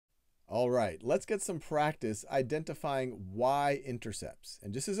All right, let's get some practice identifying y-intercepts.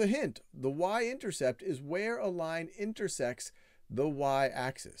 And just as a hint, the y-intercept is where a line intersects the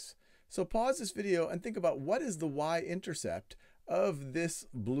y-axis. So pause this video and think about what is the y-intercept of this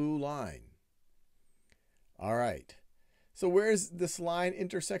blue line. All right, so where's this line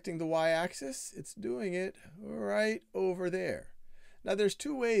intersecting the y-axis? It's doing it right over there. Now there's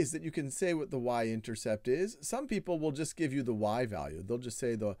two ways that you can say what the y-intercept is. Some people will just give you the y value. They'll just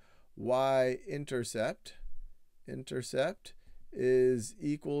say the y-intercept is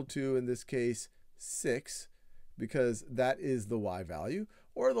equal to, in this case, 6, because that is the y value.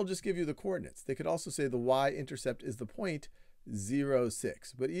 Or they'll just give you the coordinates. They could also say the y-intercept is the point 0,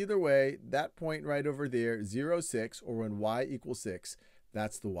 6. But either way, that point right over there, 0, 6, or when y equals 6,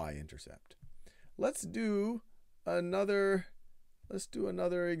 that's the y-intercept. Let's do another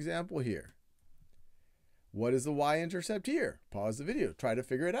example here. What is the y-intercept here? Pause the video. Try to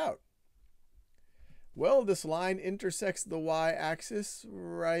figure it out. Well, this line intersects the y-axis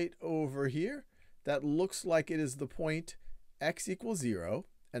right over here. That looks like it is the point x equals 0.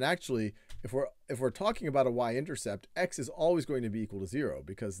 And actually, if we're talking about a y-intercept, x is always going to be equal to 0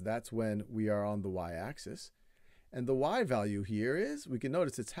 because that's when we are on the y-axis. And the y value here is, we can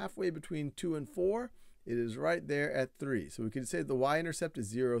notice it's halfway between 2 and 4. It is right there at 3. So we could say the y-intercept is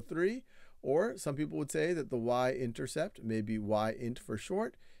 0, 3. Or some people would say that the y-intercept, maybe y-int for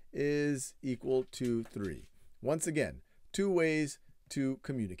short, is equal to 3. Once again, two ways to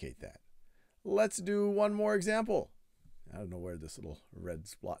communicate that. Let's do one more example. I don't know where this little red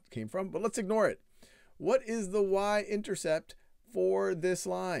spot came from, but let's ignore it. What is the y-intercept for this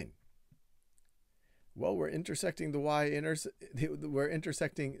line? Well, we're intersecting the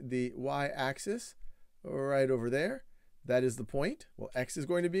y-axis right over there. That is the point. Well, x is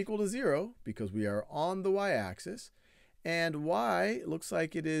going to be equal to 0 because we are on the y-axis. And y looks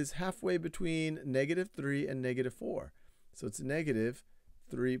like it is halfway between -3 and -4. So it's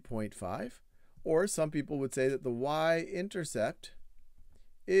 -3.5. Or some people would say that the y-intercept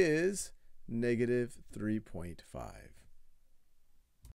is -3.5.